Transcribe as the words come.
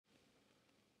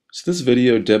So this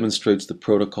video demonstrates the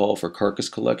protocol for carcass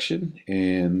collection,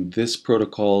 and this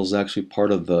protocol is actually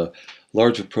part of the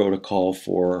larger protocol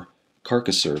for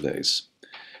carcass surveys.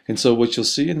 And so what you'll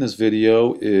see in this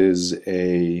video is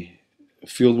a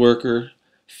field worker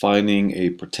finding a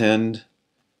pretend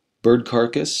bird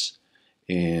carcass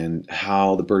and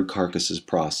how the bird carcass is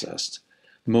processed.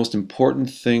 The most important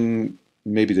thing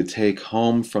maybe to take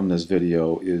home from this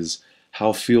video is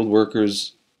how field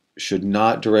workers should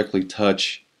not directly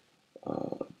touch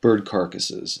bird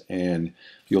carcasses, and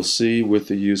you'll see with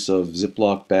the use of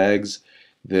Ziploc bags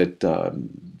that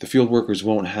the field workers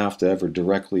won't have to ever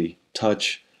directly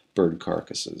touch bird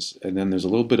carcasses. And then there's a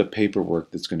little bit of paperwork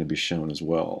that's going to be shown as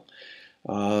well.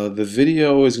 The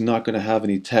video is not going to have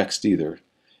any text either,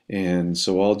 and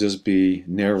so I'll just be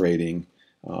narrating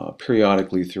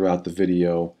periodically throughout the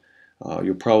video.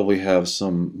 You'll probably have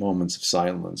some moments of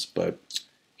silence, but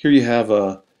here you have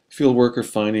a field worker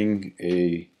finding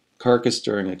a carcass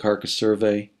during a carcass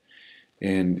survey,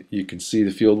 and you can see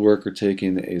the field worker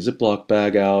taking a Ziploc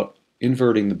bag out,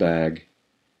 inverting the bag,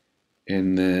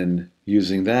 and then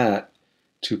using that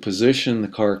to position the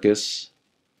carcass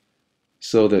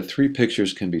so that three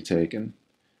pictures can be taken.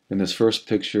 And this first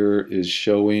picture is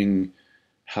showing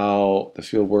how the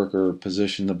field worker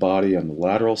positioned the body on the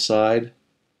lateral side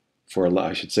for a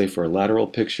lateral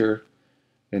picture,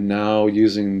 and now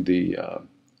using the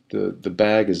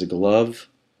bag as a glove,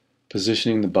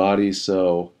 positioning the body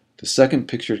so the second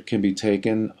picture can be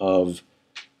taken of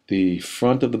the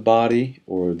front of the body,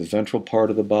 or the ventral part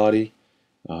of the body,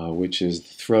 which is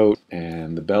the throat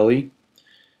and the belly.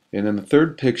 And then the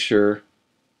third picture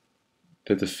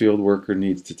that the field worker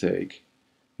needs to take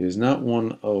is not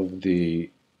one of the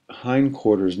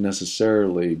hindquarters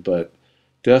necessarily, but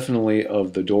definitely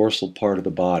of the dorsal part of the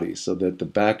body, so that the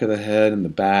back of the head and the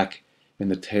back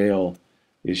and the tail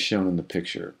is shown in the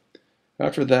picture.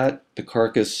 After that, the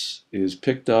carcass is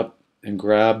picked up and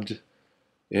grabbed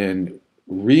and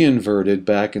reinverted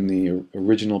back in the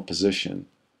original position.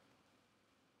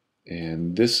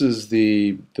 And this is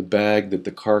the bag that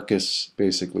the carcass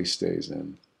basically stays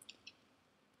in.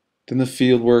 Then the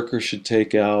field worker should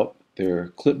take out their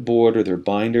clipboard or their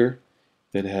binder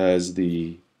that has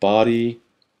the body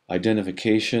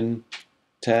identification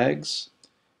tags,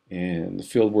 and the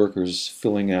field worker's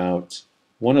filling out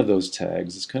one of those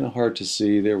tags. It's kind of hard to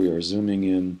see. There we are, zooming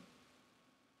in.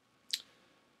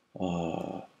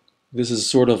 This is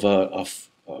sort of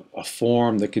a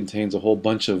form that contains a whole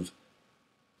bunch of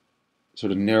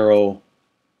sort of narrow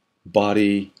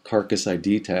body carcass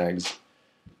ID tags.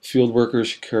 Field workers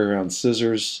should carry around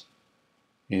scissors,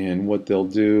 and what they'll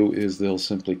do is they'll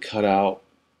simply cut out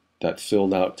that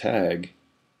filled out tag.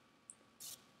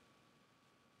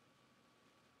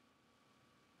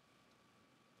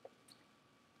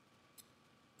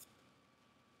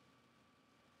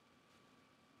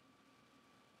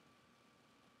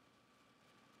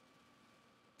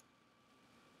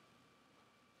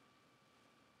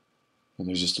 And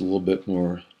there's just a little bit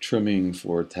more trimming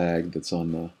for a tag that's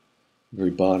on the very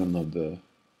bottom of the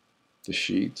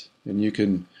sheet. And you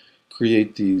can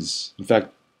create these. In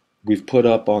fact, we've put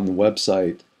up on the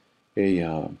website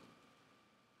a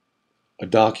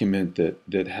document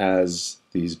that has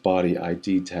these body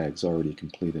ID tags already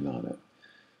completed on it.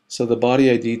 So the body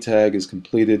ID tag is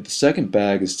completed. The second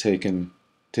bag is taken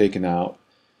out.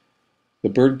 The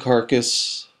bird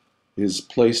carcass is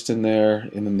placed in there,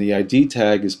 and then the ID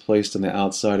tag is placed on the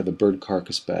outside of the bird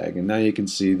carcass bag. And now you can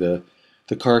see the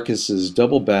carcass is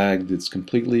double bagged, it's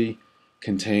completely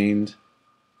contained,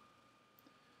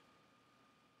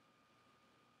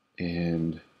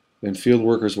 and then field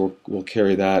workers will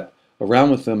carry that around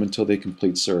with them until they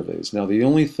complete surveys. Now the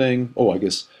only thing, I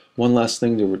guess one last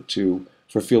thing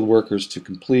for field workers to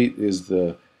complete is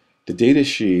the data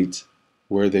sheet,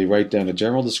 where they write down a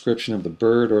general description of the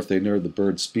bird, or if they know the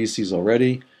bird species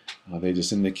already, they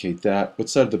just indicate that, what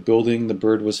side of the building the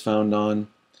bird was found on,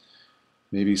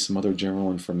 maybe some other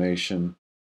general information.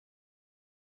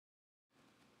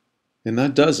 And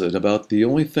that does it. About the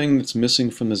only thing that's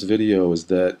missing from this video is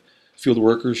that field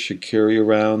workers should carry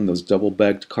around those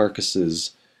double-bagged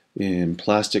carcasses in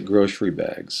plastic grocery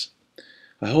bags.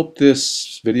 I hope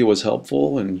this video was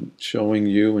helpful in showing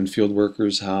you and field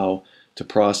workers how to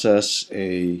process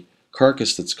a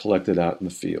carcass that's collected out in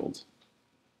the field.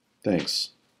 Thanks.